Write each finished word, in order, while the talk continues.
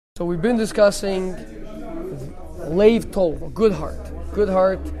So we've been discussing Leiv Tov, a good heart. Good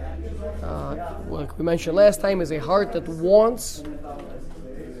heart, like we mentioned last time, is a heart that wants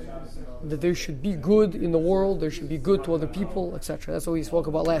that there should be good in the world, there should be good to other people, etc. That's what we spoke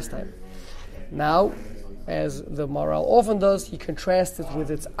about last time. Now, as the Maharal often does, he contrasts it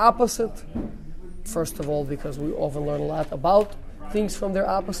with its opposite. First of all, because we often learn a lot about things from their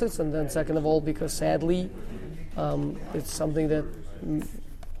opposites, and then second of all, because sadly, it's something that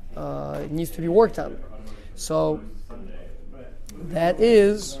needs to be worked on. So, that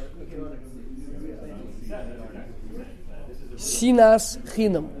is Sinas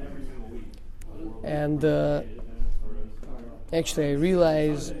Chinam. And actually I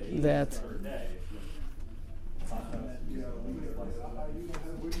realized that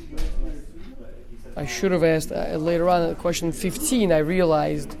I should have asked later on at question 15, I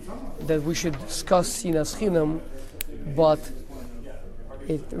realized that we should discuss Sinas Chinam, but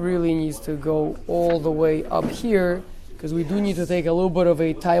it really needs to go all the way up here, because we do need to take a little bit of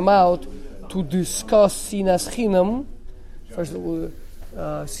a time out to discuss Sinas Chinam. First,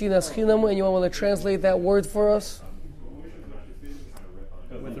 Sinas Chinam, and you want to translate that word for us?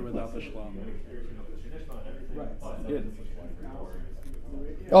 With or without the shalom.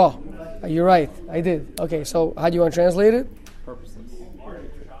 Oh, you're right. I did. Okay, so how do you want to translate it? Purposeless.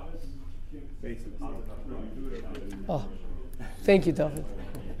 Oh, thank you, David.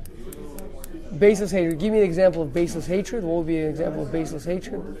 Baseless hatred. Give me an example of baseless hatred. What would be an example of baseless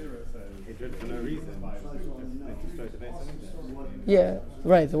hatred? Hatred for no reason. Yeah,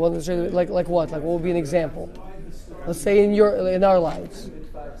 right. The one that's like what? Like what would be an example? Let's say in our lives.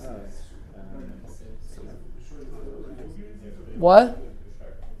 What?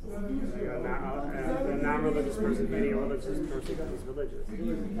 A non-religious person hating a religious person who's religious.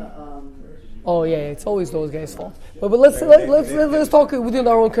 Oh yeah, it's always those guys' fault. But let's talk within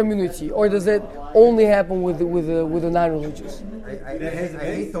our own community. Or does it only happen with the non-religious? I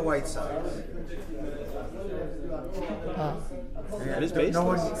hate the White Sox. No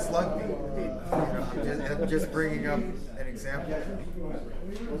one slugged me. I'm just bringing up an example.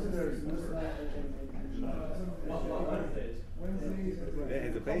 It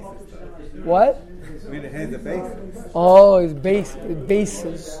has a basis. What? I mean, it has a basis. Oh, it's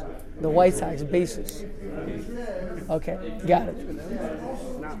bases. The White Sox bases. Okay, got it.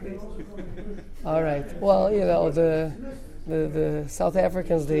 All right. Well, the South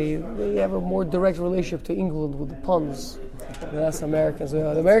Africans they have a more direct relationship to England with the puns than us Americans.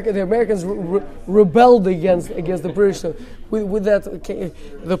 The Americans rebelled against the British, so with that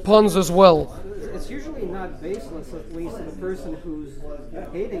the puns as well. It's usually not baseless, at least to the person who's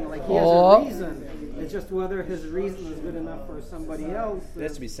hating. Like he has a reason. It's just whether his reason is good enough for somebody else. It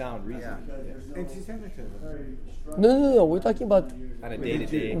has to be sound reason. No. We're talking about on a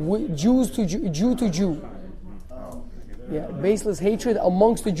day-to-day. Jew to Jew. Yeah, baseless hatred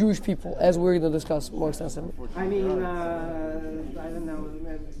amongst the Jewish people, as we're going to discuss more extensively. I mean, I don't know,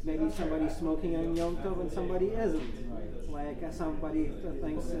 maybe somebody's smoking on Yom Tov and somebody isn't. Like somebody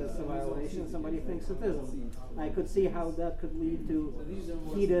thinks it's a violation, somebody thinks it isn't. I could see how that could lead to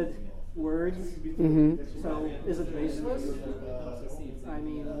heated words. Mm-hmm. So, is it baseless? I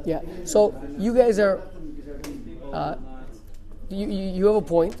mean... Yeah, so you guys are... you have a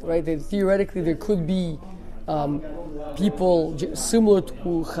point, right? That theoretically there could be people similar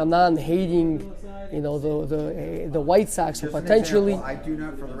to Hanan hating, the White Sox, or potentially. I do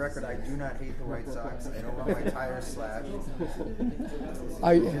not, for the record, I do not hate the White Sox. I don't want my tires slashed.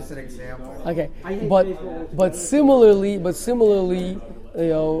 Just an example. Okay, but similarly,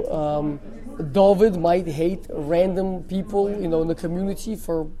 David might hate random people, in the community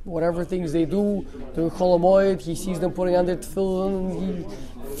for whatever things they do. During Chol Hamoed, he sees them putting on their tefillin, and he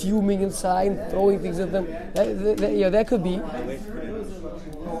fuming inside, throwing things at them. That could be.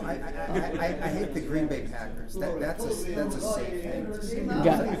 I hate the Green Bay Packers. That's a safe thing to say.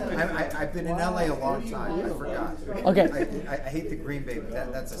 Got it. I've been in LA a long time. I forgot. Okay. I hate the Green Bay,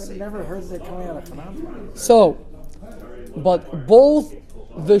 but that's a safe. I've never heard that coming out of Hanan. So, but both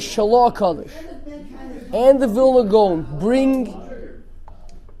the Shalah Kaddish and the Vilna Gaon bring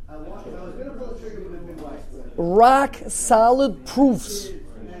rock solid proofs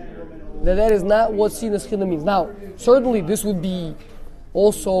that is not what Sinas Chinam means. Now, certainly this would be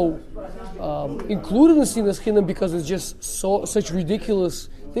also included in Sinas Chinam because it's just such a ridiculous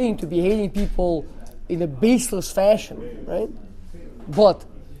thing to be hating people in a baseless fashion, right? But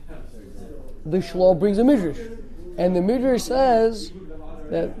the Shalom brings a midrash, and the midrash says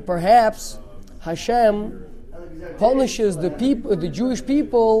that perhaps Hashem punishes the Jewish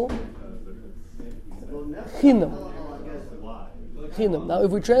people chinam. chinam. Now,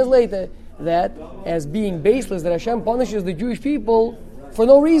 if we translate that as being baseless, that Hashem punishes the Jewish people for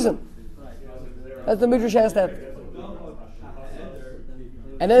no reason, that's the Midrash has that.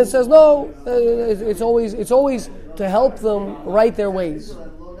 And then it says, no, it's always to help them right their ways.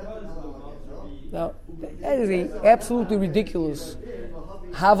 Now, that is a absolutely ridiculous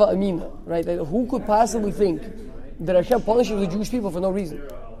Hava Amina, right? That who could possibly think that Hashem punishes the Jewish people for no reason?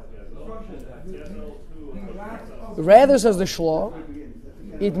 Rather, says the Shloh,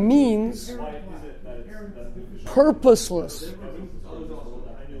 it means purposeless.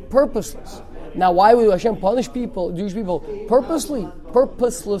 Purposeless. Now, why would Hashem punish people, Jewish people,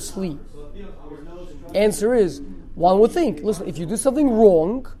 purposelessly? Answer is, one would think, listen, if you do something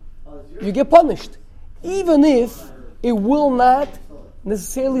wrong, you get punished. Even if it will not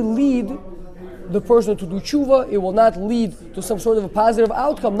necessarily lead the person to do tshuva, it will not lead to some sort of a positive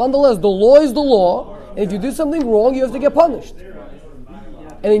outcome. Nonetheless, the law is the law, and if you do something wrong, you have to get punished.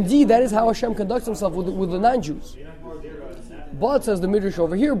 And indeed, that is how Hashem conducts himself with the non-Jews. But, says the Midrash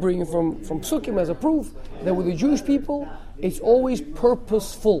over here, bringing from Psukim as a proof, that with the Jewish people, it's always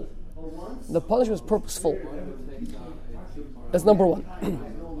purposeful. The punishment is purposeful. That's number one.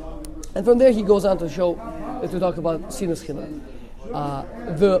 And from there he goes on to show, to talk about Sinas Chinam.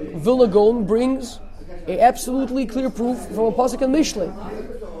 The Vilna Gaon brings a absolutely clear proof from a pasuk in Mishlei.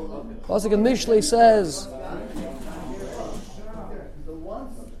 Pasuk in Mishlei says,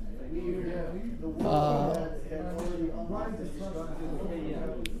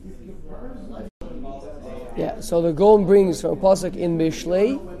 so the Gaon brings from a pasuk in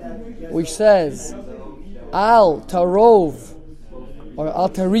Mishlei, which says, Al Tarov, or Al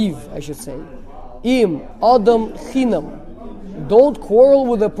Tariv, I should say, Im Adam Chinam. Don't quarrel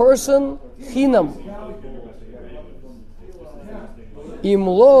with a person Chinam. Im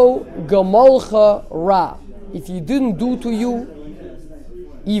Lo Gamalcha Ra. If he didn't do to you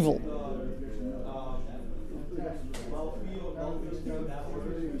evil.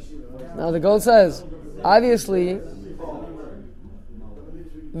 Now the Gaon says, obviously,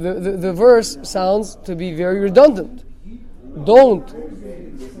 the verse sounds to be very redundant. Don't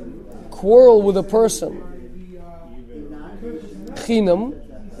quarrel with a person chinam,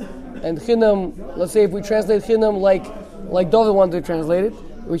 and chinam, let's say if we translate chinam like David wanted to translate it,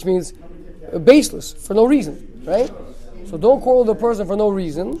 which means baseless, for no reason, right? So don't quarrel with a person for no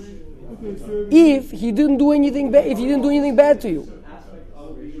reason if he didn't do anything bad to you.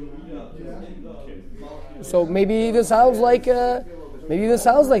 So maybe it even sounds like that.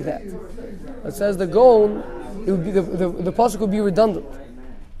 It says the Gaon, it would be the pasuk would be redundant.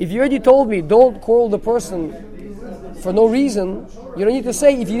 If you already told me don't quarrel the person for no reason, you don't need to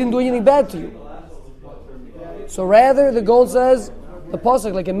say if he didn't do anything bad to you. So rather, the Gaon says the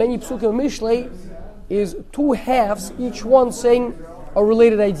pasuk, like in many psukim of Mishlei, is two halves, each one saying a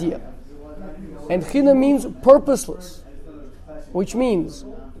related idea. And china means purposeless, which means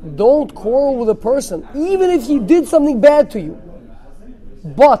don't quarrel with a person, even if he did something bad to you.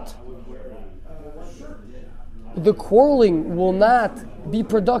 But the quarreling will not be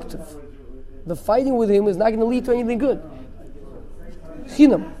productive. The fighting with him is not going to lead to anything good.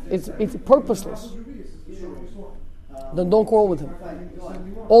 Chinam, it's purposeless. Then don't quarrel with him.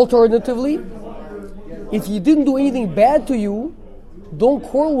 Alternatively, if he didn't do anything bad to you, don't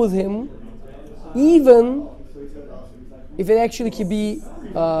quarrel with him, even if it actually could be,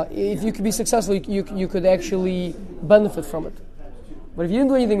 if you could be successful, you could actually benefit from it. But if he didn't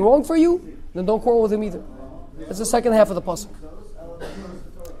do anything wrong for you, then don't quarrel with him either. That's the second half of the pasuk.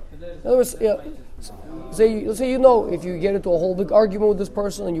 In other words, let's say if you get into a whole big argument with this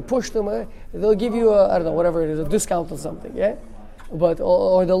person and you push them, they'll give you whatever it is, a discount or something, yeah? But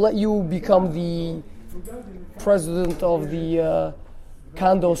or they'll let you become the president of the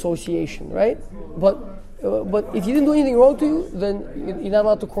condo association, right? But if he didn't do anything wrong to you, then you're not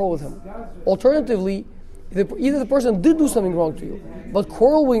allowed to quarrel with him. Alternatively, either the person did do something wrong to you, but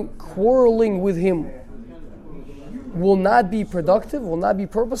quarreling with him will not be productive, will not be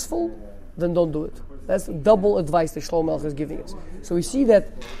purposeful, then don't do it. That's double advice that Shlomo Melech is giving us. So we see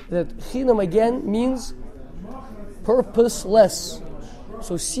that chinam again means purposeless.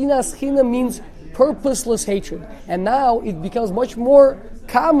 So sinas chinam means purposeless hatred. And now it becomes much more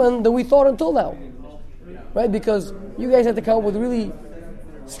common than we thought until now. Right? Because you guys had to come up with really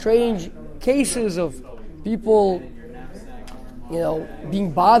strange cases of people,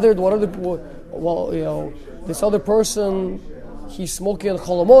 being bothered. This other person, he's smoking on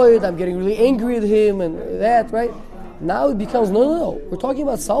Chol Hamoed, I'm getting really angry at him and that, right? Now it becomes, no. We're talking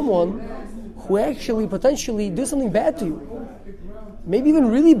about someone who actually potentially did something bad to you. Maybe even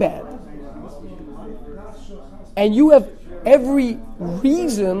really bad. And you have every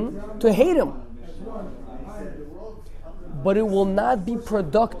reason to hate him. But it will not be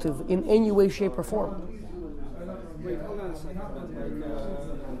productive in any way, shape, or form. Wait, hold on a second. All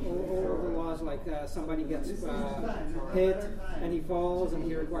the laws, like somebody gets hit and he falls and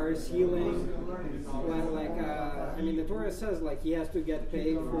he requires healing. The Torah says he has to get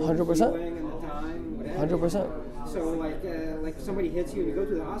paid for 100%. healing and the time, whatever. 100%. So like somebody hits you and you go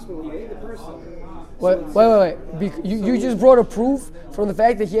to the hospital, you hate the person. Wait. You just brought a proof from the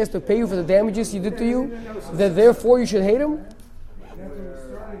fact that he has to pay you for the damages he did to you, that therefore you should hate him?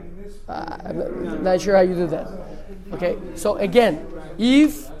 I'm not sure how you do that. Okay, so again,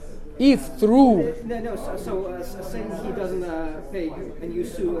 if through say he doesn't pay you and you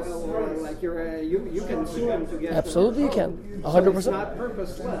sue, you can sue him to get. Absolutely, you can. 100%. It's not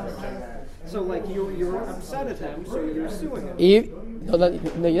purposeless. So you're upset at him, so you're suing him. No,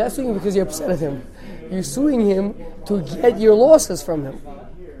 you're not suing him because you're upset at him. You're suing him to get your losses from him.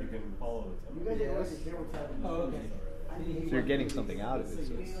 So you're getting something out of it.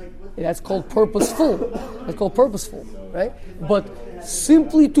 So That's called purposeful. Right? But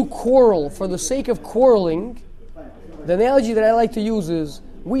simply to quarrel for the sake of quarreling, the analogy that I like to use is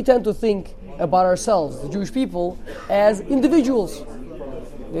we tend to think about ourselves, the Jewish people, as individuals.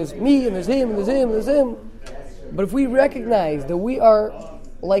 There's me and there's him and there's him and there's him. But if we recognize that we are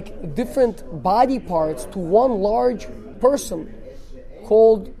like different body parts to one large person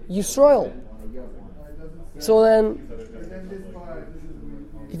called Yisrael, so then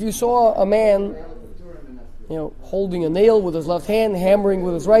if you saw a man, holding a nail with his left hand, hammering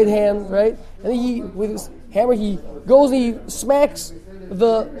with his right hand, right? And with his hammer, he goes and he smacks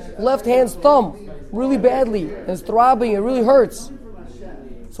the left hand's thumb really badly, and it's throbbing, it really hurts.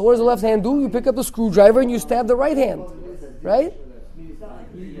 So what does the left hand do? You pick up the screwdriver and you stab the right hand, right?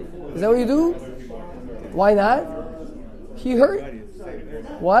 Is that what you do? Why not? He hurt.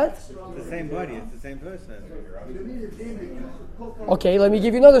 What? It's the same body, it's the same person. Okay, let me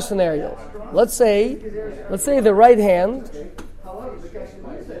give you another scenario. Let's say the right hand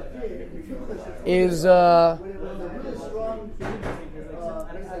is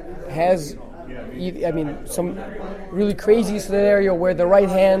has some really crazy scenario where the right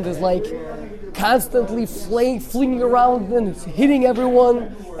hand is like constantly flinging around and hitting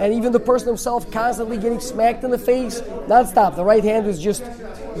everyone, and even the person himself constantly getting smacked in the face non-stop. The right hand is just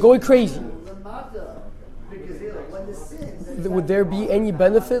going crazy. Would there be any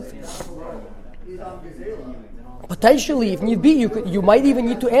benefit? Potentially, if need be, you might even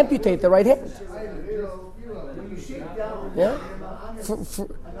need to amputate the right hand. Yeah,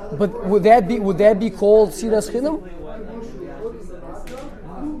 but would that be called sinas chinam?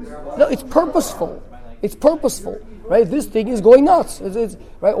 No, it's purposeful. It's purposeful, right? This thing is going nuts. It's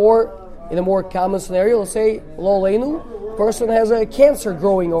right. Or in a more common scenario, let's say lo leinu, person has a cancer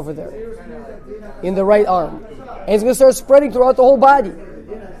growing over there in the right arm, and it's going to start spreading throughout the whole body.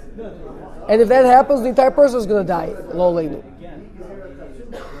 And if that happens, the entire person is going to die. Lo leinu.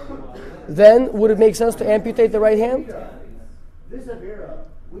 Then would it make sense to amputate the right hand?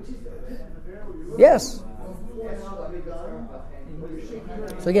 Yes.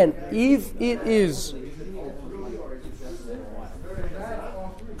 So again, if it is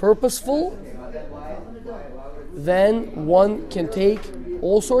purposeful, then one can take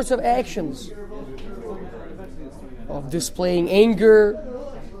all sorts of actions of displaying anger,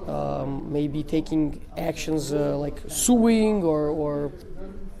 maybe taking actions like suing or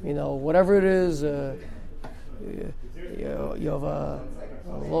whatever it is. You have a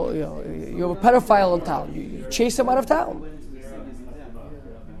pedophile in town. You chase him out of town.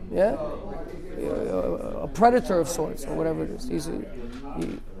 Yeah, a predator of sorts or whatever it is.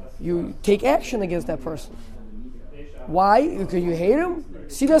 You take action against that person. Why? Because you hate him?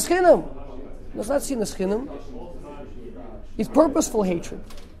 Sinas chinam. No, it's not sinas chinam. It's purposeful hatred.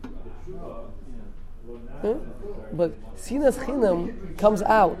 Yeah? But sinas chinam comes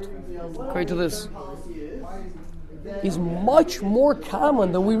out, according to this, is much more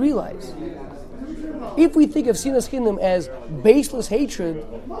common than we realize. If we think of sinas chinam as baseless hatred,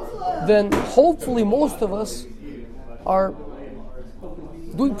 then hopefully most of us are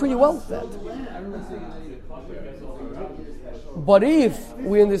doing pretty well with that. But if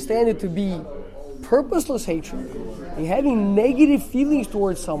we understand it to be purposeless hatred, and having negative feelings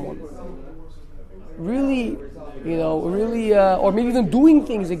towards someone, really, or maybe even doing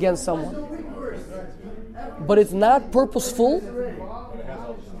things against someone, but it's not purposeful,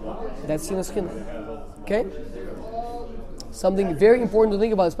 that's sinas chinam. Okay? Something very important to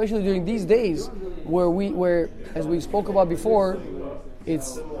think about, especially during these days, where as we spoke about before,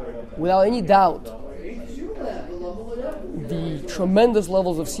 it's without any doubt tremendous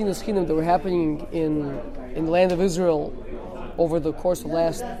levels of sinas chinam that were happening in the land of Israel over the course of the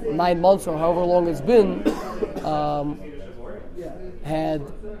last 9 months or however long it's been, had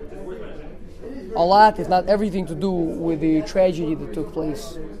a lot, if not everything, to do with the tragedy that took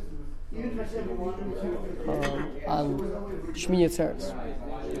place on Shmini Atzeres.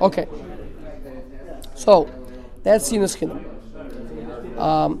 Okay, so that's sinas chinam.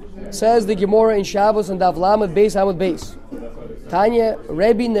 Says the Gemara in Shabbos and Daf Lamed Beis Amud Beis. Tanya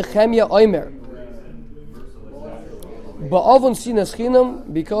Rabbi Nechemia Omer. Ba'avon sinas chinam,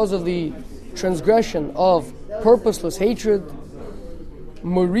 because of the transgression of purposeless hatred,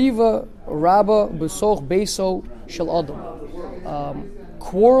 Meriva Rabba Besoch Beso Shel Adam.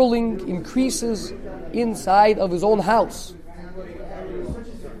 Quarreling increases inside of his own house.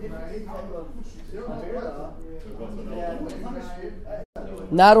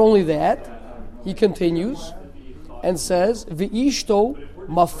 Not only that, he continues and says, V'ishto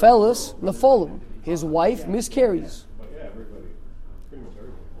mafeles nafolim. His wife miscarries.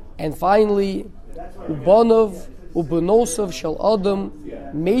 And finally, Ubanov Ubanosov Shel Adam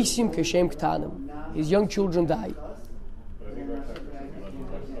Mesim Kashem Ktanim. His young children die.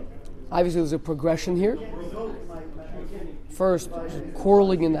 Obviously, there's a progression here. First,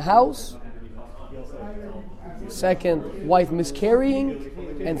 quarreling in the house. Second, wife miscarrying.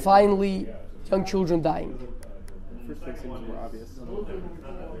 And finally, young children dying. First thing seems more obvious.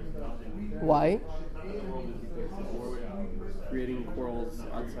 Why? Creating quarrels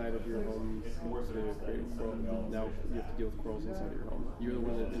outside of your home to create quarrels. Now you have to deal with quarrels inside of your home. You're the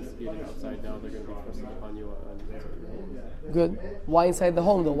one that instigated outside. Now they're going to be thrusting upon you inside your home. Good. Why inside the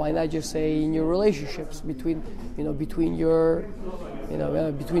home though? Why not just say in your relationships between you and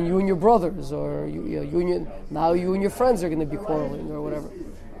your brothers, or now you and your friends are going to be quarreling or whatever.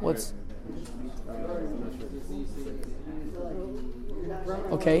 What's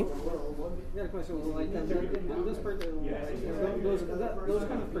okay? Yeah, question was like that. This part, those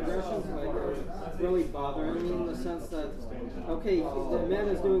kind of progressions like really bother me in the sense that the man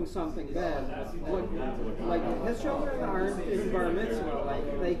is doing something bad. Like his children aren't in bar mitzvah.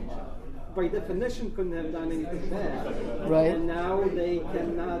 Like they, by definition, couldn't have done anything bad. Right. And now they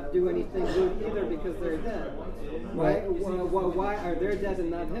cannot do anything good either because they're dead. Right. Why are they dead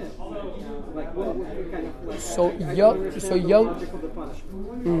and not him? Like what kind of like? So young.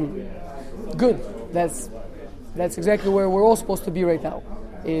 Good. That's exactly where we're all supposed to be right now.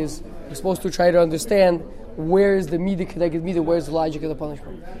 Is we're supposed to try to understand where is the midah connected midah, where's the logic of the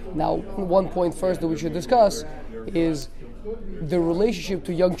punishment. Now, one point first that we should discuss is the relationship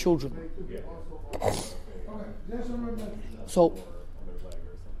to young children. So,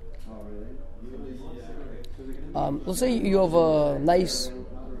 let's say you have a nice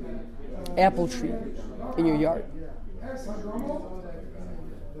apple tree in your yard,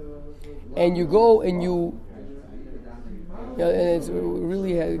 and you go and and it's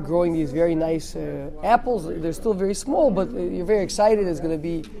really growing these very nice apples. They're still very small, but you're very excited. It's going to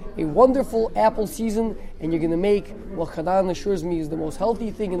be a wonderful apple season, and you're going to make what Hanan assures me is the most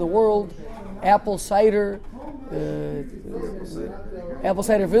healthy thing in the world: apple cider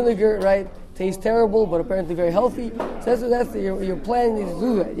vinegar. Right? Tastes terrible, but apparently very healthy. So that's your plan is to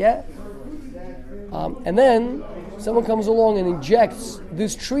do that, yeah. And then someone comes along and injects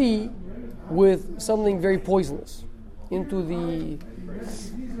this tree with something very poisonous into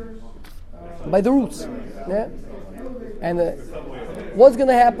by the roots, yeah. And what's going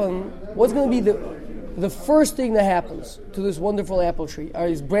to happen? What's going to be the first thing that happens to this wonderful apple tree? Are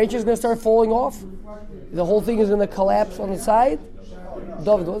his branches going to start falling off? The whole thing is going to collapse on the side.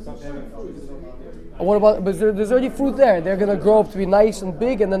 What about? But there's already fruit there. They're going to grow up to be nice and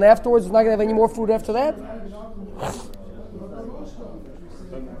big, and then afterwards, it's not going to have any more fruit after that.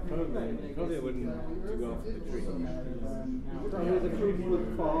 Probably wouldn't go off the tree. The fruit would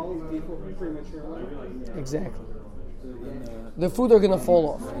fall before prematurely. Exactly. The fruit are going to fall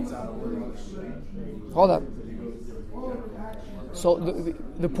off. Hold on. So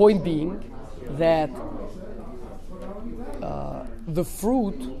the point being that the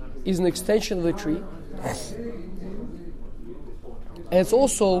fruit is an extension of the tree, and it's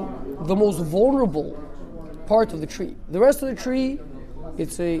also the most vulnerable part of the tree. The rest of the tree,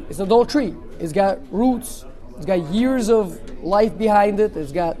 it's an adult tree. It's got roots. It's got years of life behind it.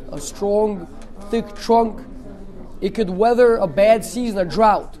 It's got a strong, thick trunk. It could weather a bad season, a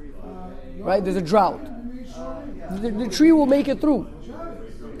drought. Right? There's a drought. The tree will make it through,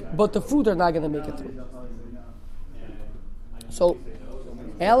 but the fruit are not going to make it through. So,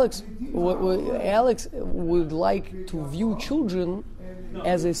 Alex would like to view children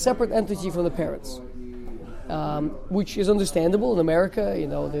as a separate entity from the parents. which is understandable in America.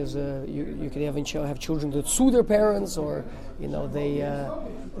 There's you can even have children that sue their parents, or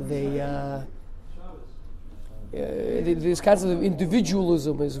this concept of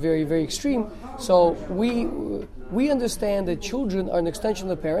individualism is very, very extreme. So we understand that children are an extension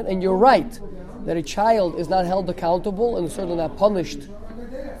of the parent, and you're right that a child is not held accountable and certainly not punished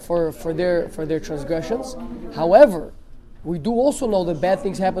for their transgressions. However, we do also know that bad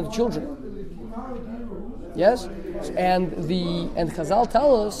things happen to children. Yes, and Chazal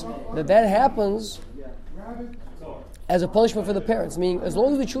tell us that happens as a punishment for the parents. Meaning, as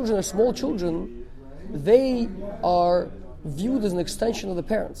long as the children are small children, they are viewed as an extension of the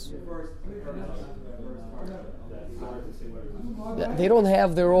parents. They don't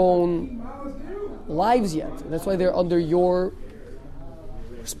have their own lives yet. That's why they're under your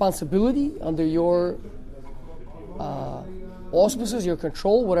responsibility, under your auspices, your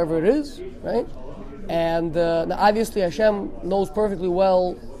control, whatever it is, right? And now obviously Hashem knows perfectly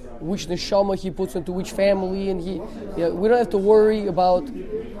well which neshama He puts into which family, and we don't have to worry about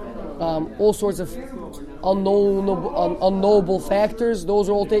all sorts of unknowable factors. Those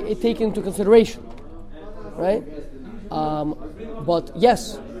are all taken into consideration, right? But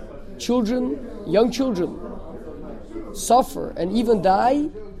yes, young children, suffer and even die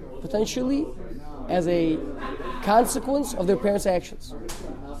potentially as a consequence of their parents' actions.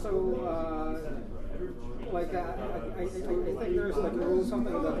 I think there's like a rule,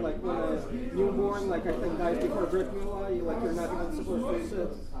 something that like when a newborn, I think dies before Brit Milah, you're not even supposed to sit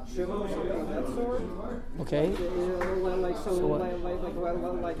shiva or something of that sort. Okay. It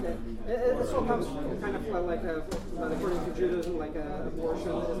still comes kind of according to Judaism,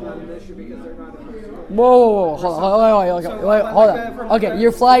 abortion is not an issue because they're not. Whoa! Hold on. Okay,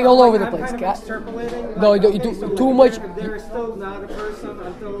 you're flying all over the place. No, you do too much. They're still not a person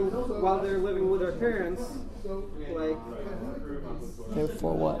while they're living with their parents.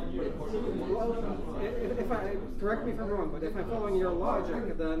 Therefore, what? If I correct me if I'm wrong, but if I'm following your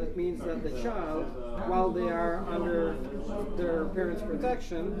logic, then it means that the child, while they are under their parents'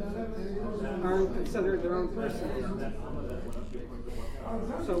 protection, aren't considered their own person.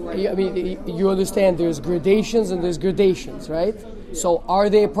 So, you understand there's gradations and there's gradations, right? So are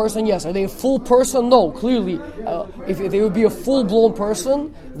they a person? Yes. Are they a full person? No. Clearly, if they would be a full-blown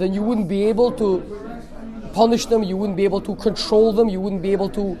person, then you wouldn't be able to punish them, you wouldn't be able to control them, you wouldn't be able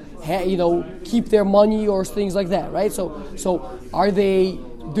to keep their money or things like that, right? So are they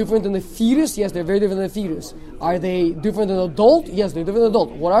different than a fetus? Yes, they're very different than a fetus. Are they different than an adult? Yes, they're different than an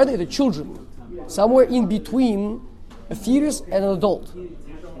adult. What are they? The children. Somewhere in between a fetus and an adult.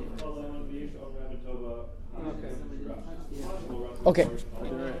 Okay.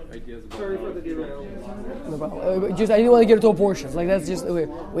 Sorry for the derail. No problem. I didn't want to get into abortions. That's just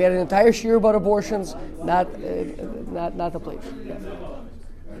we had an entire shiur about abortions, not the place. Yeah.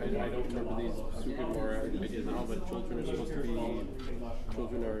 I don't remember these super more ideas at all, but children are supposed to be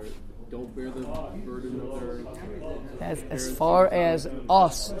don't bear the burden of their. As far as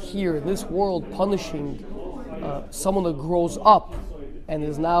us here in this world punishing someone that grows up and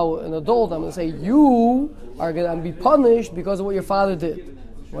is now an adult, I'm going to say you are going to be punished because of what your father did.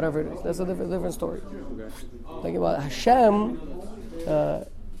 Whatever it is. That's a different story. Think about Hashem,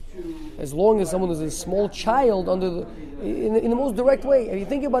 as long as someone is a small child in the most direct way. If you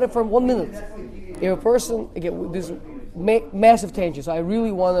think about it for 1 minute, if a person, again, this massive tangent, so I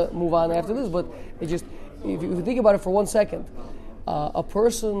really want to move on after this, but if you think about it for 1 second, a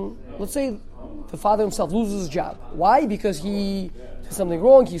person, let's say the father himself loses his job. Why? Because he did something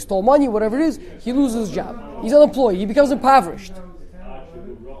wrong, he stole money, whatever it is, he loses his job. He's unemployed, he becomes impoverished.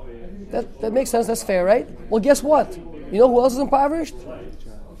 That makes sense, that's fair, right? Well, guess what? You know who else is impoverished?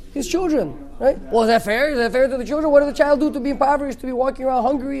 His children, right? Well, is that fair? Is that fair to the children? What did the child do to be impoverished, to be walking around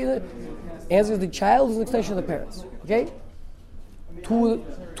hungry? Answer is the child is an extension of the parents, okay? To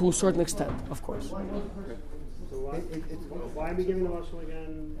a certain extent, of course. So why are we giving the mushroom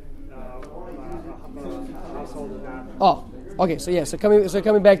again? Household is not. Oh, okay, so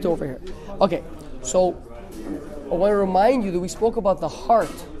coming back to over here. Okay, so I want to remind you that we spoke about the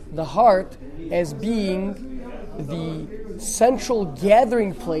heart as being the central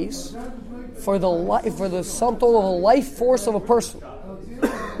gathering place for the sum total of a life force of a person.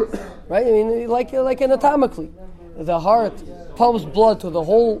 Right? I mean, like anatomically, the heart pumps blood to the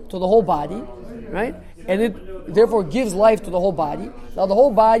whole body, right? And it therefore gives life to the whole body. Now the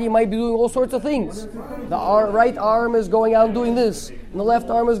whole body might be doing all sorts of things. The right arm is going out and doing this, and the left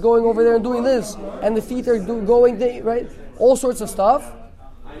arm is going over there and doing this, and the feet are going right, all sorts of stuff.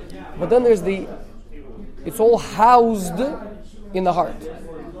 But then there's it's all housed in the heart,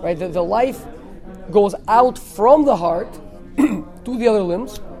 right? The life goes out from the heart to the other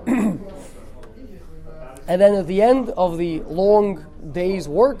limbs. And then at the end of the long day's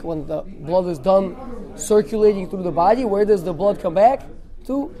work, when the blood is done circulating through the body, where does the blood come back?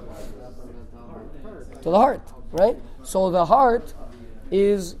 To the heart, right? So the heart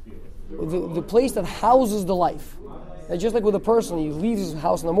is the place that houses the life. And just like with a person, he leaves his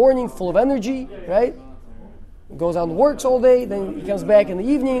house in the morning full of energy, right? Goes out and works all day, then he comes back in the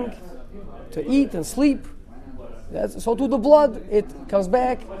evening to eat and sleep. So to the blood, it comes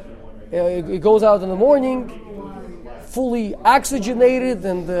back, it goes out in the morning, fully oxygenated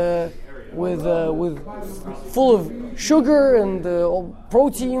and with full of sugar and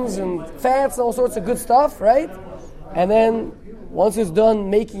proteins and fats and all sorts of good stuff, right? And then once it's done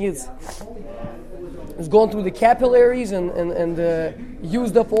making it's gone through the capillaries and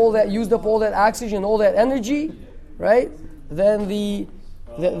used up all that oxygen, all that energy, right? Then the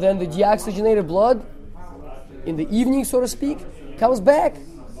deoxygenated blood in the evening, so to speak, comes back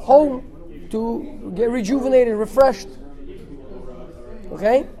home to get rejuvenated, refreshed.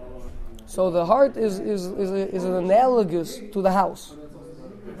 Okay? So the heart is an analogous to the house.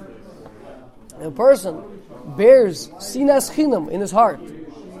 A person bears sinas chinam in his heart.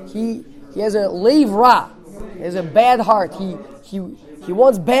 He has a leiv ra. He has a bad heart. He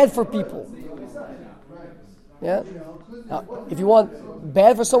wants bad for people. Yeah. Now, if you want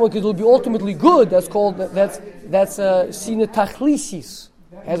bad for someone because it will be ultimately good, that's sine tachlisis.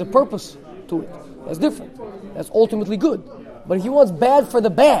 Has a purpose to it. That's different. That's ultimately good. But if he wants bad for the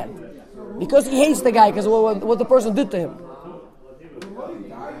bad, because he hates the guy because of what the person did to him,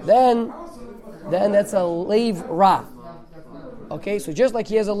 then that's a leiv ra. Okay, so just like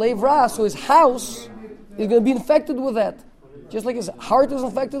he has a leiv ra, so his house is going to be infected with that. Just like his heart is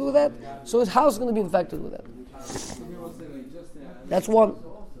infected with that, so his house is going to be infected with that. That's one.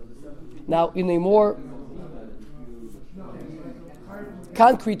 Now, in a more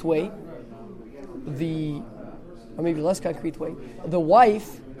concrete way, or maybe less concrete way, the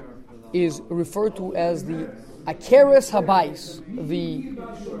wife is referred to as the akeres habais,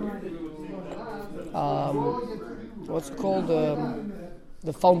 what's it called,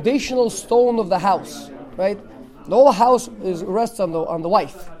 the foundational stone of the house, right? The whole house rests on the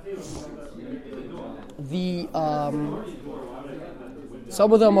wife.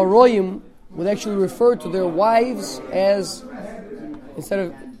 Some of the Amoraim would actually refer to their wives as, instead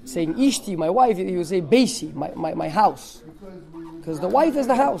of saying Ishti, my wife, he would say Beisi, my house. Because the wife is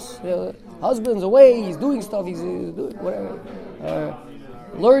the house. The husband's away, he's doing stuff, he's doing whatever,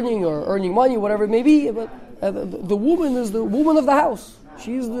 learning or earning money, whatever it may be. But the woman is the woman of the house.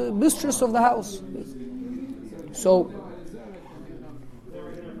 She's the mistress of the house. So,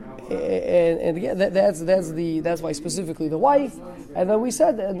 and again, that's why specifically the wife. And then we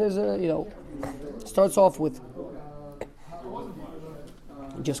said that there's starts off with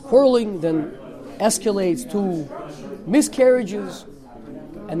just quarreling, then escalates to miscarriages,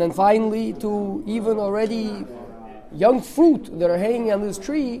 and then finally to even already young fruit that are hanging on this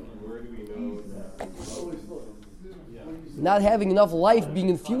tree not having enough life being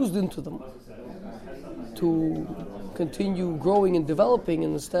infused into them to continue growing and developing,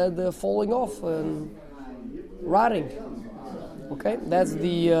 and instead falling off and rotting. Okay, that's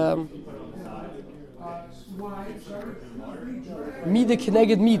the Mida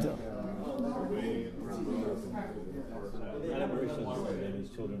Keneged Mida.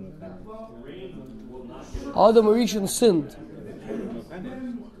 Adam Rishon sinned.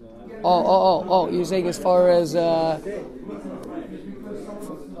 Oh, you're saying as far as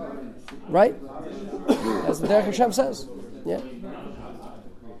right? As the Derech Hashem says. Yeah.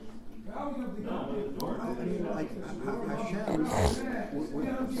 I mean, like Hashem,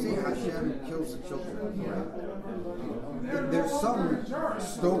 say Hashem kills the children, right? There's some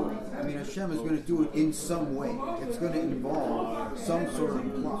story. I mean, Hashem is going to do it in some way. It's going to involve some sort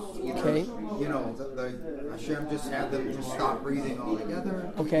of plot. Okay. The Hashem just had them just stop breathing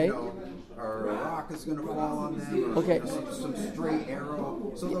altogether. Okay. Or a rock is going to fall on them. Or, okay. Some stray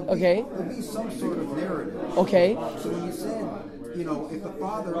arrow. So there'll be some sort of narrative. Okay. So when you said, if the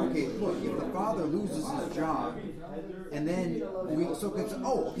father, if the father loses his job, and then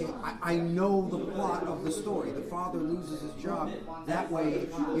I know the plot of the story. The father loses his job. That way,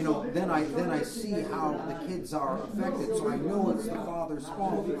 then I see how the kids are affected. So I know it's the father's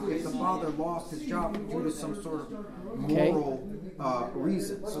fault if the father lost his job due to some sort of moral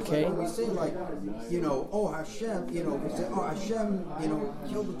reason. So when we say Hashem, we say, Hashem,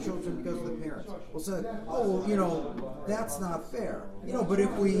 killed the children because of the parents. We'll say, that's not fair. fair. But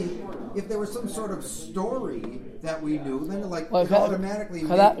if there was some sort of story that we knew, then it automatically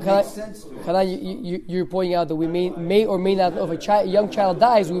makes sense to it. You're pointing out that we may or may not know if a young child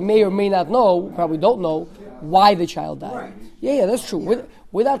dies. We may or may not know, probably don't know, why the child died. Right. Yeah, that's true.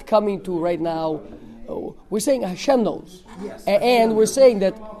 Without coming to right now, we're saying Hashem knows, Yes, and we're saying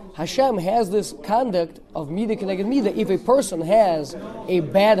that Hashem has this conduct of midah connected midah. If a person has a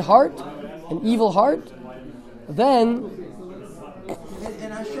bad heart, an evil heart, then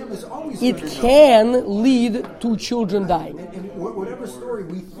and Hashem is always it going to know. can lead to children dying. And whatever story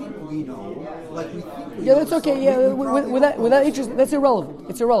we think we know, like we think we Yeah, know, that's okay. so Yeah, we probably we're not interested. That's irrelevant.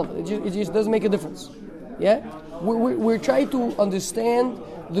 It's irrelevant. It just doesn't make a difference. Yeah, we're trying to understand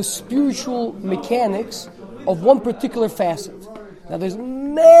the spiritual mechanics of one particular facet. Now, there's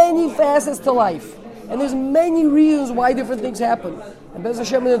many facets to life, and there's many reasons why different things happen. And Bez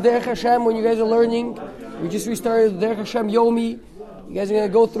Hashem and the Derech Hashem, when you guys are learning, we just restarted the Derech Hashem Yomi. You guys are going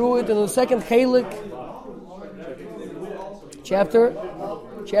to go through it in the second Chalik,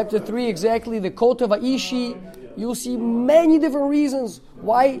 chapter 3, exactly, the Kota Va'ishi. You'll see many different reasons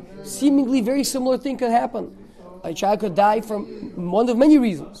why seemingly very similar thing could happen. A child could die from one of many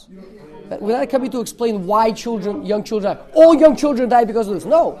reasons. But we're not coming to explain why young children die. All young children die because of this.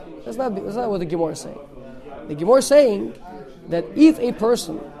 No, that's not what the Gemara is saying. The Gemara is saying that if a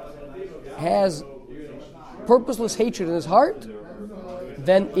person has purposeless hatred in his heart,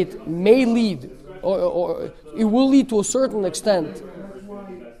 then it may lead, or it will lead to a certain extent,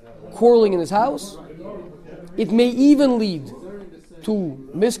 quarreling in his house. It may even lead to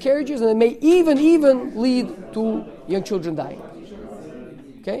miscarriages, and it may even lead to young children dying.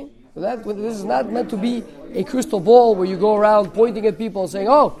 Okay? This is not meant to be a crystal ball where you go around pointing at people and saying,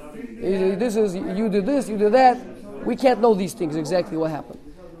 "Oh, this is you did this, you did that." We can't know these things exactly what happened,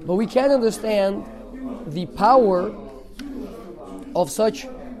 but we can understand the power of such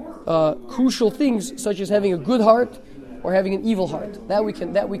crucial things, such as having a good heart or having an evil heart. That we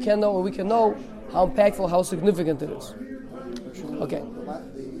can know, and we can know how impactful, how significant it is. Okay.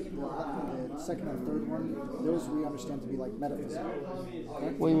 The second and third one, those we understand to be like metaphysical.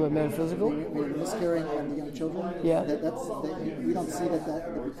 Correct? What do you mean metaphysical? When miscarrying and the young children, Yeah. We don't see that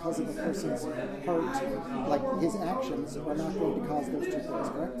because of the person's hurt, like his actions are not going to cause those two things,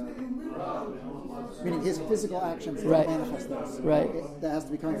 correct? Meaning his physical actions don't manifest those. Right. That has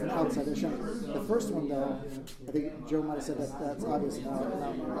to be coming from outside Hashem. The first one, though, I think Joe might have said that's obvious.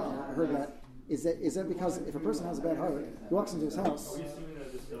 I heard that. Is that because if a person has a bad heart, he walks into his house?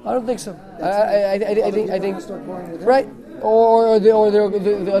 I don't think so. I think Start quarreling with him? right, or the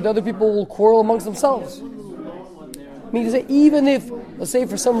other people will quarrel amongst themselves. I mean, to say, even if, let's say,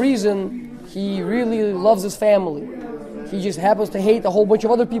 for some reason he really loves his family, he just happens to hate a whole bunch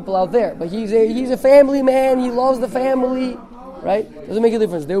of other people out there, but he's a family man. He loves the family, right? Doesn't make a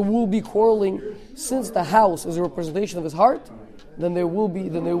difference. There will be quarreling, since the house is a representation of his heart. Then there will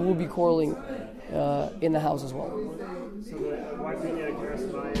be quarreling in the house as well. So why Pina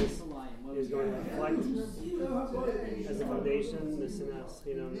is going to reflect as a foundation the sinas,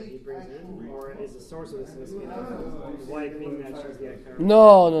 that he brings in, or is the source of the sinas, why being that she's the Akara?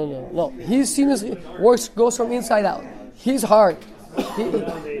 No. His sinas goes from inside out. His heart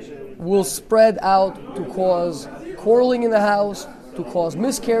will spread out to cause quarreling in the house, to cause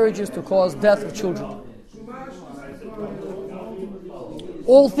miscarriages, to cause death of children.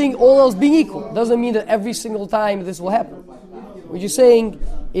 All else being equal, doesn't mean that every single time this will happen. We're just saying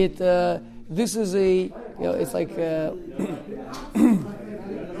it. This is it's like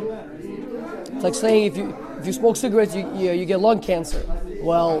it's like saying if you smoke cigarettes, you get lung cancer.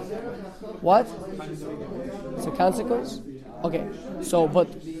 Well, what? It's a consequence. Okay, so but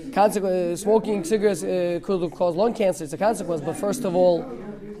smoking cigarettes could cause lung cancer. It's a consequence. But first of all,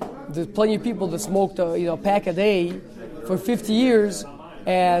 there's plenty of people that smoked a pack a day for 50 years.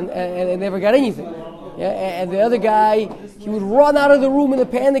 And never got anything. Yeah, and the other guy, he would run out of the room in a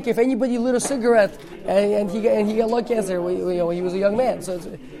panic if anybody lit a cigarette, and he got lung cancer when he was a young man. So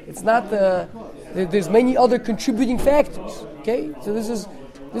it's not there's many other contributing factors. Okay, so this is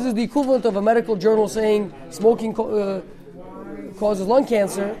the equivalent of a medical journal saying smoking causes lung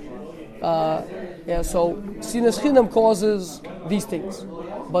cancer. So sinas chinam causes these things,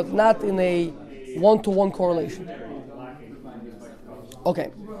 but not in a one-to-one correlation.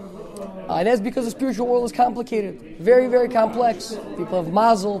 Okay. And that's because the spiritual world is complicated. Very, very complex. People have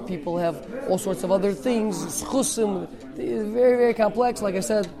mazel, people have all sorts of other things, schusim. It's very, very complex. Like I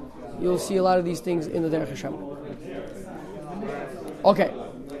said, you'll see a lot of these things in the Derech Hashem. Okay.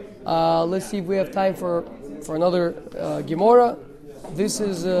 Let's see if we have time for another Gemara. This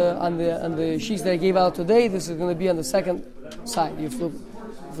is on the sheets that I gave out today. This is going to be on the second side. You flip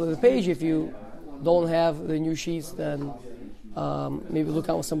the page. If you don't have the new sheets, then maybe look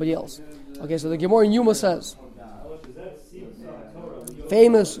out with somebody else. Okay, so the Gemara in Yuma says,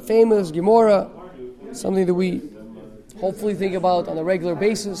 famous Gemara, something that we hopefully think about on a regular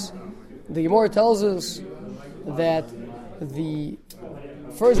basis. The Gemara tells us that the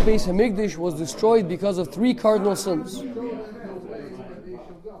first Beis Hamikdash was destroyed because of 3 cardinal sins.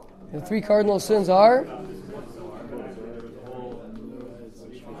 The 3 cardinal sins are,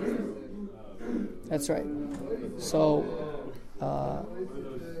 that's right. So,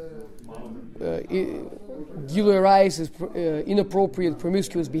 Gilui Arayis is inappropriate,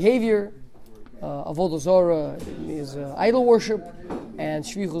 promiscuous behavior. Avodah Zarah is idol worship, and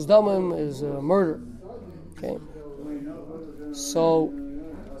Shvichus Damim is murder. Okay. So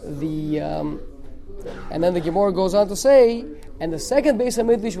and then the Gemara goes on to say, and the second Beis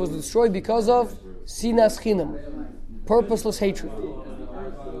Hamikdash was destroyed because of sinas chinam, purposeless hatred.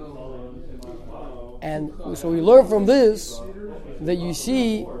 And so we learn from this that you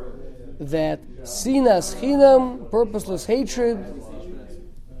see that sinas chinam, purposeless hatred,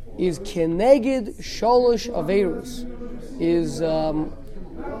 is keneged shalosh averos, is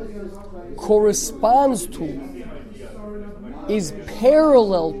corresponds to, is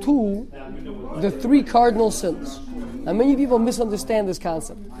parallel to the 3 cardinal sins. Now many people misunderstand this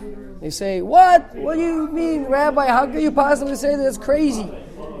concept. They say, what? What do you mean, Rabbi? How can you possibly say that's crazy?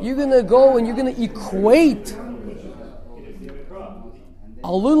 You're going to go and you're going to equate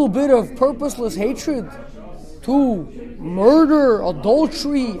a little bit of purposeless hatred to murder,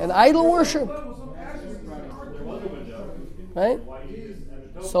 adultery, and idol worship. Right?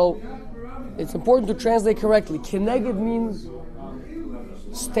 So, it's important to translate correctly. Keneged means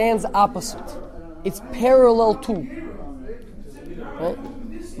stands opposite. It's parallel to. Right?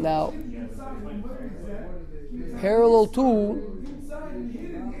 Now, parallel to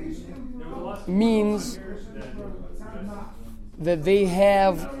means that they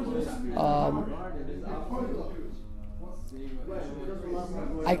have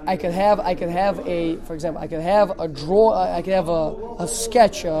I could have a, for example, I could have a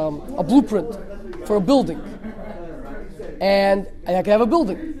sketch, a blueprint for a building, and I could have a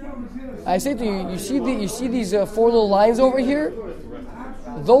building. I say to you, you see these 4 little lines over here?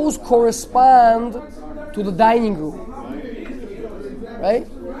 Those correspond to the dining room, right?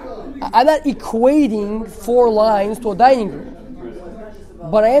 I'm not equating 4 lines to a dining room,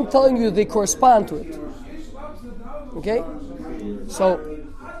 but I am telling you they correspond to it. Okay? So,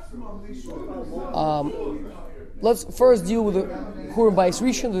 let's first deal with the Hurim Bayis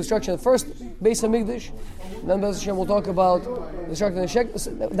Rishon, the destruction of the first Beis Hamikdash. Then Beis Hashem will talk about the destruction of the Shek.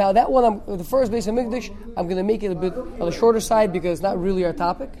 Now that one, the first Beis Hamikdash, I'm going to make it a bit on the shorter side because it's not really our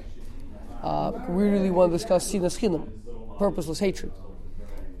topic. We really want to discuss sinas chinam, purposeless hatred,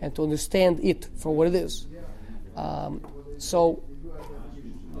 and to understand it for what it is. So,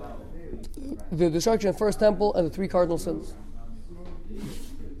 the destruction of the first temple and the 3 cardinal sins.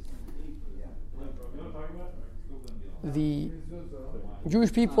 The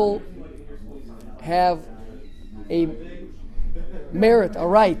Jewish people have a merit, a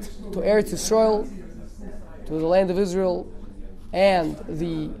right to Eretz Yisrael, to the land of Israel, and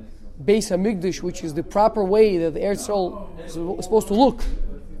the Beis Hamikdash, which is the proper way that the Eretz Yisrael is supposed to look,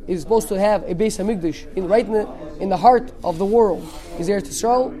 is supposed to have a Beis Hamikdash right in the heart of the world is Eretz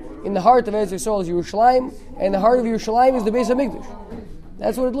Yisrael. In the heart of Eretz Yisrael is Yerushalayim, and the heart of Yerushalayim is the Beis Hamikdash.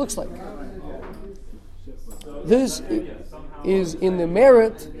 That's what it looks like. This is in the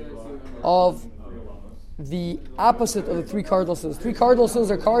merit of the opposite of the 3 cardinal sins. 3 cardinal sins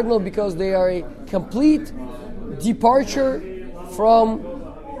are cardinal because they are a complete departure from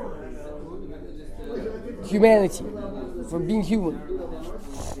humanity, from being human.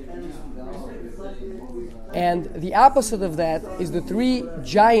 And the opposite of that is the 3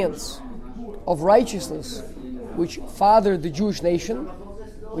 giants of righteousness which fathered the Jewish nation,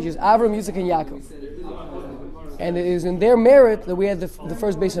 which is Avram, Yitzchak, and Yaakov. And it is in their merit that we had the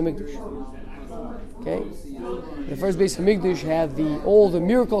first Beis Hamikdash. Okay? The first Beis Hamikdash had all the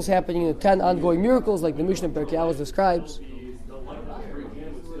miracles happening, the 10 ongoing miracles, like the Mishnah Perkei Avos describes.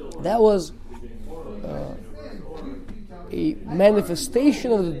 That was a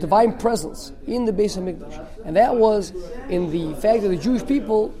manifestation of the divine presence in the Beis Hamikdash. And that was in the fact that the Jewish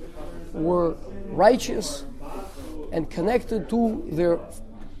people were righteous and connected to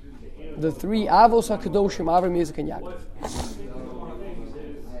the 3 Avos HaKadoshim, Avram, Yitzchak, and Yaakov.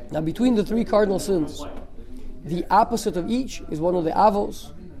 Now, between the 3 cardinal sins, the opposite of each is one of the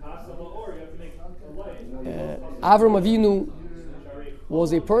Avos. Avram Avinu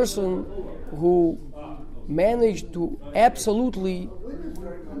was a person who managed to absolutely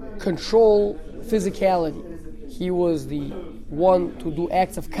control physicality. He was the one to do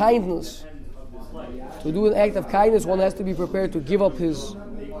acts of kindness. To do an act of kindness, one has to be prepared to give up his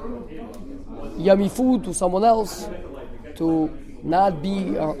yummy food to someone else, to not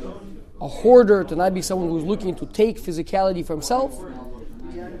be a hoarder, to not be someone who's looking to take physicality for himself.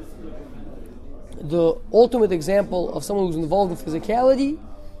 The ultimate example of someone who's involved in physicality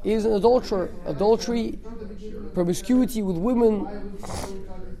is an adulterer. Adultery, promiscuity with women.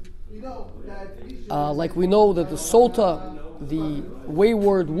 Like we know that the sota, the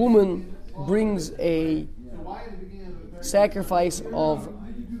wayward woman, brings a sacrifice of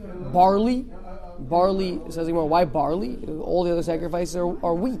barley. Barley, says why barley? All the other sacrifices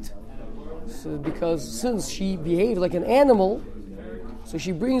are wheat. So because since she behaved like an animal, so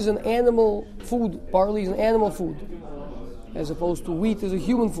she brings an animal food. Barley is an animal food, as opposed to wheat is a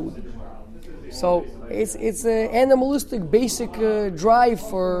human food. So it's an animalistic, basic drive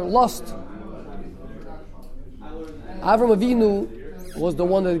for lust. Avram Avinu was the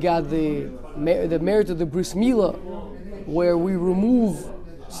one that got the merit of the bris milah, where we remove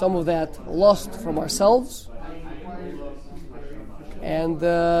some of that lust from ourselves, and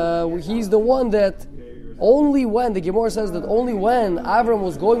he's the one that only when, the Gemara says that only when Avram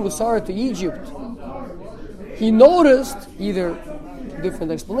was going with Sarah to Egypt, he noticed, either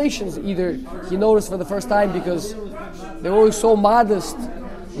different explanations, either he noticed for the first time because they were always so modest,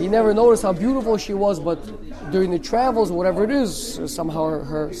 he never noticed how beautiful she was, but during the travels, whatever it is, somehow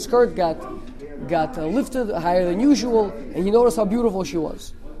her skirt got lifted higher than usual, and he noticed how beautiful she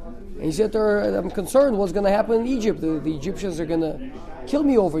was. And he said to her, I'm concerned what's going to happen in Egypt. The Egyptians are going to kill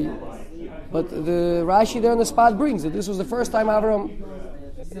me over you. But the Rashi there on the spot brings that this was the first time Avram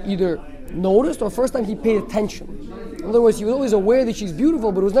either noticed or first time he paid attention. In other words, he was always aware that she's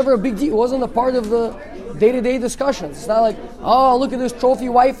beautiful, but it was never a big deal. It wasn't a part of the day-to-day discussions. It's not like, oh, look at this trophy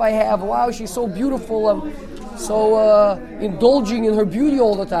wife I have. Wow, she's so beautiful. I'm so indulging in her beauty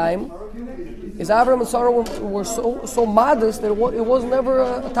all the time. Is Avram and Sarah were so modest that it was never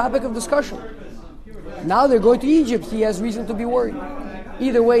a topic of discussion. Now they're going to Egypt. He has reason to be worried.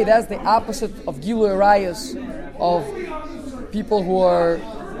 Either way, that's the opposite of Gilui Arayos, of people who are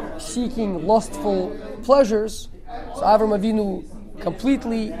seeking lustful pleasures. So Avram Avinu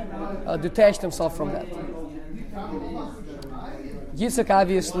completely detached himself from that. Yitzhak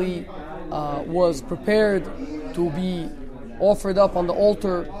obviously was prepared to be offered up on the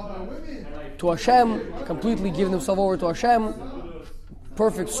altar to Hashem, completely giving himself over to Hashem,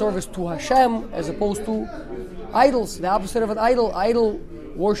 perfect service to Hashem, as opposed to idols. The opposite of an idol. Idol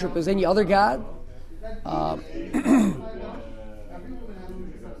worship is any other god.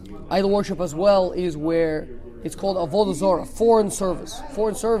 Idol worship as well is where it's called avodah zarah, foreign service.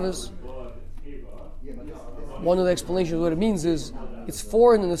 Foreign service, one of the explanations of what it means is it's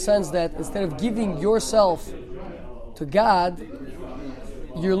foreign in the sense that instead of giving yourself to God,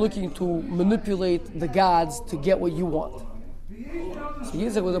 you're looking to manipulate the gods to get what you want. So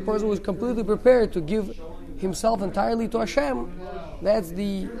Yitzhak was a person who was completely prepared to give himself entirely to Hashem. That's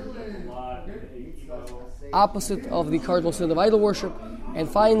the opposite of the cardinal sin of idol worship. And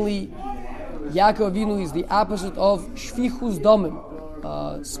finally, Yaakov Avinu is the opposite of shfichus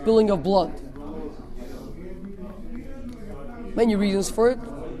damim, spilling of blood. Many reasons for it.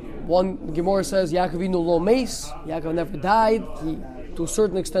 One, Gemara says Yaakov Avinu lo meis. Yaakov never died. He, to a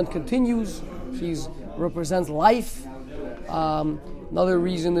certain extent, continues. He represents life. Another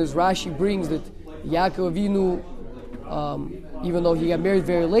reason is Rashi brings that Yaakov Avinu, even though he got married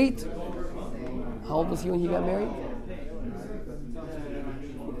very late, how old was he when he got married?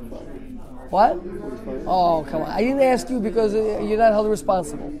 What? Oh, come on. I didn't ask you because you're not held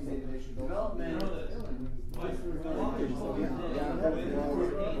responsible.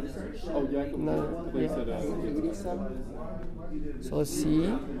 No, yeah. So let's see.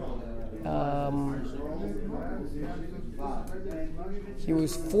 He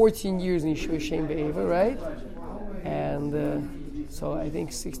was 14 years in Yeshua Shem Be'eva, right? And so I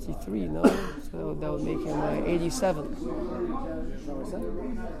think 63, no? So that would make him 87.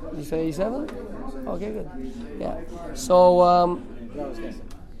 You say 87? Okay, good. Yeah. So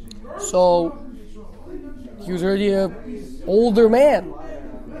he was already an older man.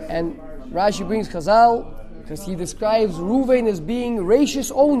 And Rashi brings Chazal because he describes Reuven as being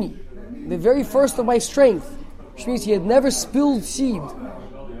Rashis Oni, the very first of my strength, which means he had never spilled seed.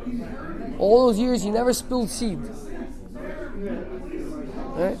 All those years he never spilled seed.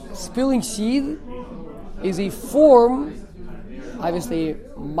 Right? Spilling seed is a form, obviously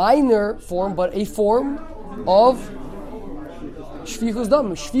a minor form, but a form of Shvichus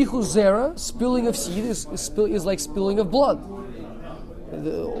dam, shvichus zera, spilling of seed is like spilling of blood.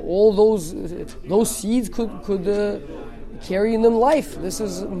 All those seeds could carry in them life. This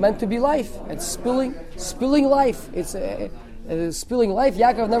is meant to be life. It's spilling life. It's spilling life.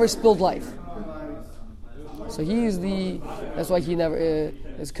 Yaakov never spilled life. So he is that's why he never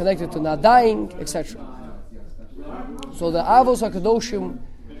is connected to not dying, etc. So the Avos HaKadoshim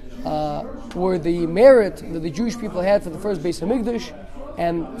were the merit that the Jewish people had for the first Beis Hamikdash,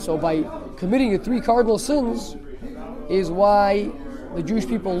 and so by committing the 3 cardinal sins is why the Jewish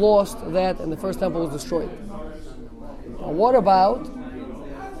people lost that and the first temple was destroyed. Now what about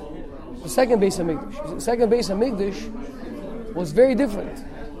the second Beis Hamikdash? The second Beis Hamikdash was very different.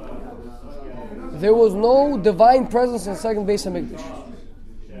 There was no divine presence in the second Beis Hamikdash.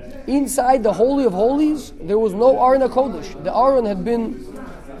 Inside the Holy of Holies, there was no Aron HaKodesh. The Aron had been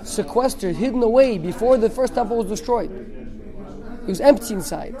sequestered, hidden away before the first temple was destroyed. It was empty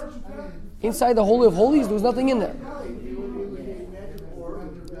inside. Inside the Holy of Holies, there was nothing in there.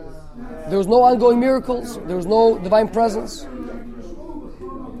 There was no ongoing miracles. There was no divine presence.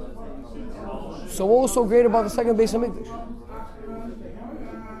 So what was so great about the second Beis Hamikdash?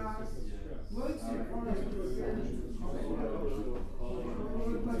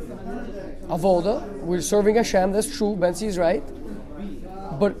 Avoda, we're serving Hashem, that's true, Benzi is right.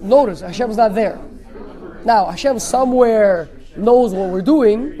 But notice, Hashem's not there. Now, Hashem somewhere knows what we're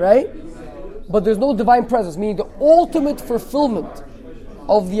doing, right? But there's no divine presence, meaning the ultimate fulfillment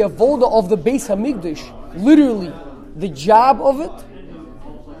of the Avoda of the Beis Hamikdash, literally, the job of it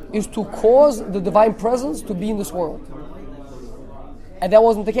is to cause the divine presence to be in this world. And that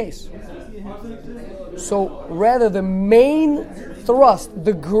wasn't the case. So, rather, the main thrust,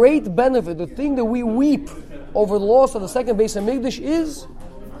 the great benefit, the thing that we weep over the loss of the second Beis Hamikdash is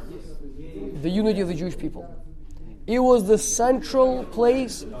the unity of the Jewish people. It was the central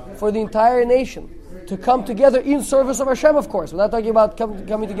place for the entire nation to come together in service of Hashem, of course. We're not talking about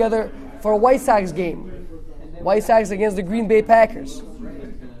coming together for a White Sox game. White Sox against the Green Bay Packers.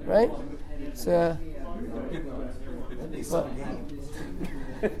 Right?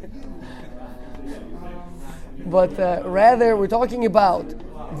 But rather, we're talking about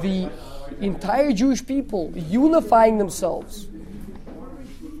the entire Jewish people unifying themselves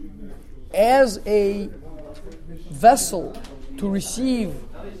as a vessel to receive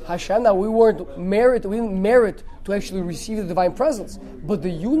Hashem. Now, we didn't merit to actually receive the divine presence, but the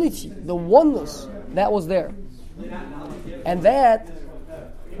unity, the oneness, that was there. And that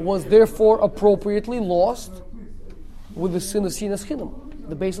was therefore appropriately lost with the sin of Sinas Chinam,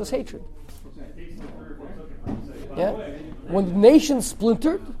 the baseless hatred. Yeah, when the nation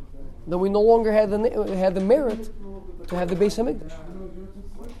splintered, then we no longer had the merit to have the Beis Hamikdash,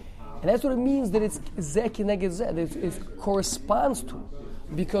 and that's what it means that it's zeh kineged zeh, that it corresponds to.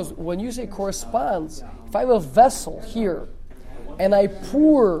 Because when you say corresponds, if I have a vessel here and I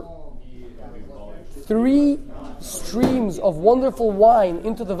pour 3 streams of wonderful wine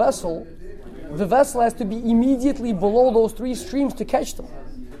into the vessel has to be immediately below those 3 streams to catch them,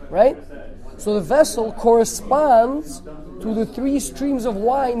 right? So the vessel corresponds to the 3 streams of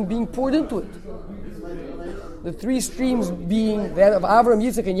wine being poured into it. The 3 streams being that of Avraham,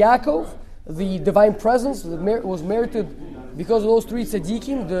 Yitzchak, and Yaakov, the divine presence that was merited because of those 3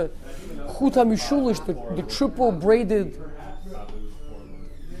 tzaddikim, the Chut HaMishulish, the triple braided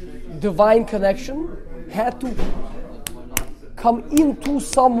divine connection, had to come into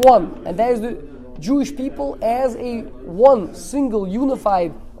someone, and that is the Jewish people as a one, single,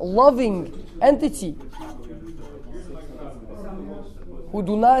 unified, loving entity who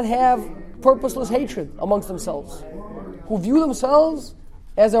do not have purposeless hatred amongst themselves, who view themselves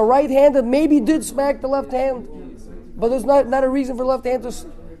as a right hand that maybe did smack the left hand, but there's not a reason for the left hand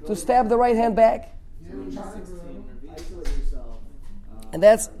to stab the right hand back. And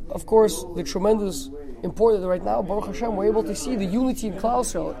that's, of course, the tremendous importance right now. Baruch Hashem, we're able to see the unity in Klal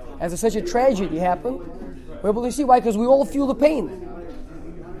Yisrael as such a tragedy happened. We're able to see why, because we all feel the pain.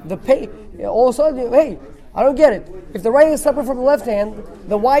 The pain. All of a sudden, hey, I don't get it. If the right hand is separate from the left hand,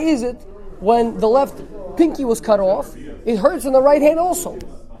 then why is it when the left pinky was cut off, it hurts in the right hand also?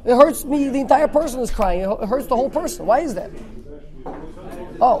 It hurts me, the entire person is crying. It hurts the whole person. Why is that?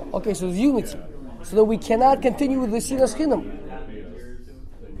 Oh, okay, so there's unity. So that we cannot continue with the Sinas Chinam.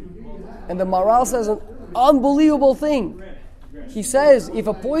 And the Maral says an unbelievable thing. He says, if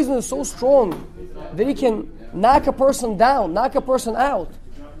a poison is so strong that it can knock a person down, knock a person out,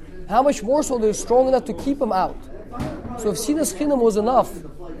 how much more so they're strong enough to keep him out? So if Sinas Chinam was enough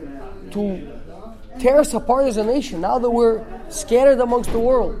to tear us apart as a nation, now that we're scattered amongst the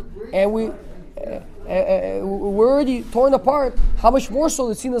world, and we're already torn apart. How much more so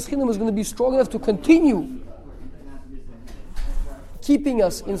the Sinas Chinam is going to be strong enough to continue keeping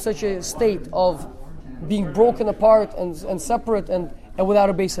us in such a state of being broken apart and separate and without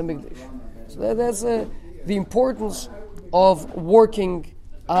a Beis Hamikdash. So that's the importance of working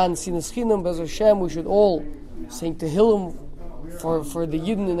on Sinas Chinam. Bez Hashem, we should all sing Tehillim for the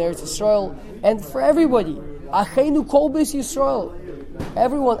Yidden in Eretz Yisrael and for everybody. Acheinu kol Beis Yisrael.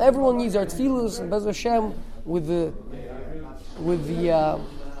 Everyone needs our tefillas and Bez Hashem with the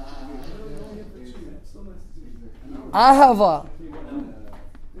Ahava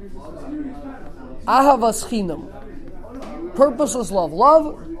Schinam. Purposeless love.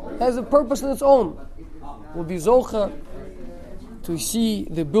 Love has a purpose in its own. We'll be Zocha to see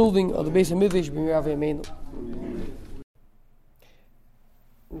the building of the Beis HaMikdash b'mirav yameinu.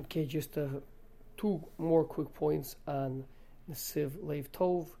 Okay, just two more quick points on the Siv Leiv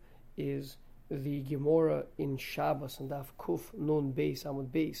Tov is the Gemara in Shabbos and Daf Kuf Nun Beis Amud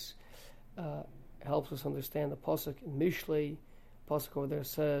Beis helps us understand the pasuk in Mishlei. Pasuk over there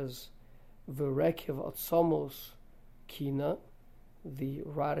says V'rekev atzamos kina, the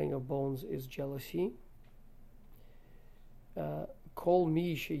rotting of bones is jealousy. Kol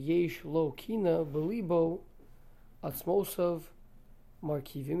mi sheyesh lo kina belibo atzmosav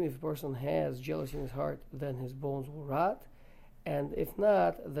markivim. If a person has jealousy in his heart, then his bones will rot. And if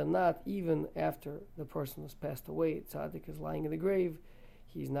not, then not even after the person has passed away. Tzaddik is lying in the grave.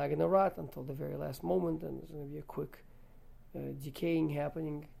 He's not going to rot until the very last moment, and there's going to be a quick decaying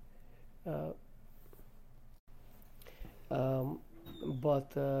happening.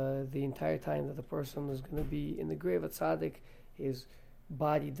 But the entire time that the person is going to be in the grave at tzaddik, his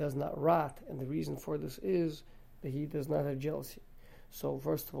body does not rot, and the reason for this is that he does not have jealousy. So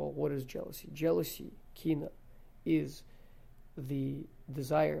first of all, what is jealousy? Jealousy, kina, is the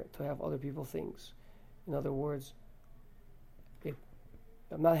desire to have other people things. In other words,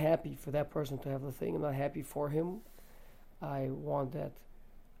 I'm not happy for that person to have the thing. I'm not happy for him. I want that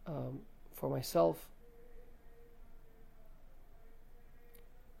for myself.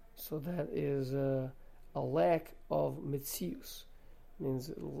 So that is a lack of mitzius.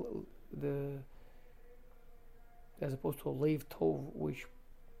 Means as opposed to a leiv tov, which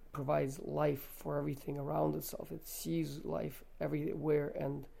provides life for everything around itself. It sees life everywhere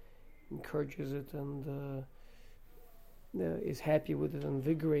and encourages it and is happy with it and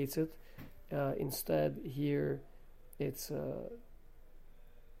invigorates it. Instead, here it's a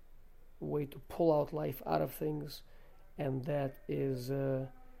way to pull out life out of things, and that is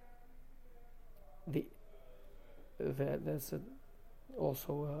that's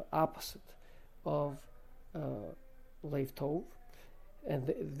also opposite of leiv tov.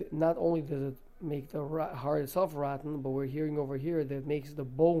 And not only does it make the heart itself rotten, but we're hearing over here that it makes the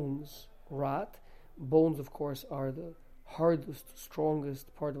bones rot. Bones, of course, are the hardest,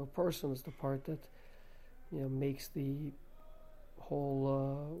 strongest part of a person. It's the part that makes the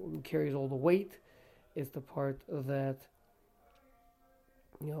whole carries all the weight. It's the part that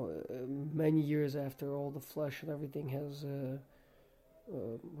many years after all the flesh and everything has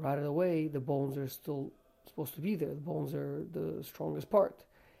rotted away, the bones are still supposed to be there. The bones are the strongest part,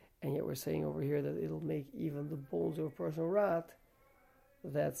 and yet we're saying over here that it'll make even the bones of a person rot.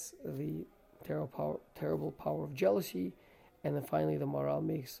 That's the terrible power of jealousy. And then finally the Maral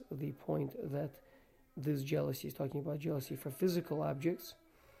makes the point that this jealousy is talking about jealousy for physical objects.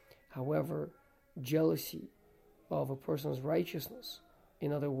 However, jealousy of a person's righteousness,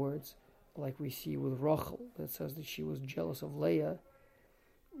 in other words, like we see with Rachel, that says that she was jealous of Leah,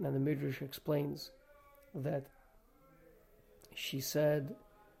 and the Midrash explains that she said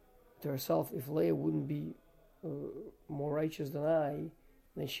to herself, if Leah wouldn't be more righteous than I,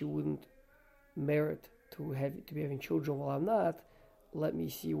 then she wouldn't merit to be having children while I'm not. Let me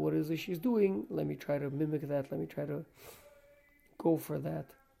see what it is that she's doing. Let me try to mimic that. Let me try to go for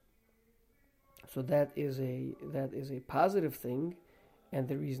that. So that is a positive thing, and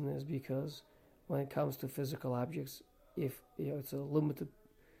the reason is because when it comes to physical objects, if it's a limited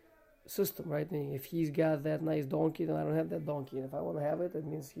system, right? If he's got that nice donkey, then I don't have that donkey. And if I want to have it, that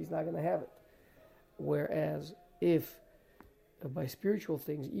means he's not going to have it. Whereas if by spiritual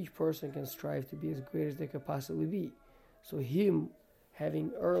things, each person can strive to be as great as they could possibly be. So him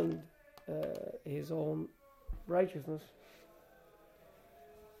having earned his own righteousness,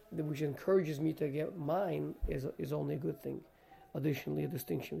 which encourages me to get mine, is only a good thing. Additionally, a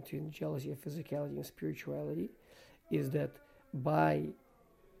distinction between jealousy of physicality and spirituality is that by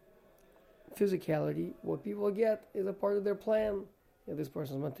physicality, what people get is a part of their plan. This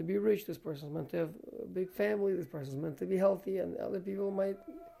person is meant to be rich, this person is meant to have a big family, this person is meant to be healthy, and other people might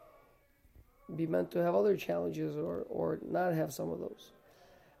be meant to have other challenges or not have some of those.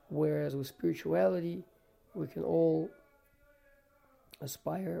 Whereas with spirituality, we can all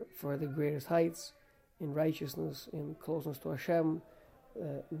aspire for the greatest heights in righteousness, in closeness to Hashem.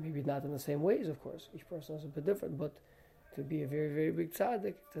 Maybe not in the same ways, of course. Each person is a bit different, but to be a very, very big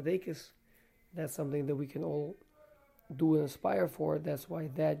tzaddik, that's something that we can all do and aspire for. That's why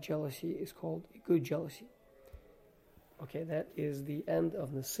that jealousy is called a good jealousy. Okay, that is the end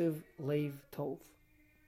of Nesiv Leiv Tov.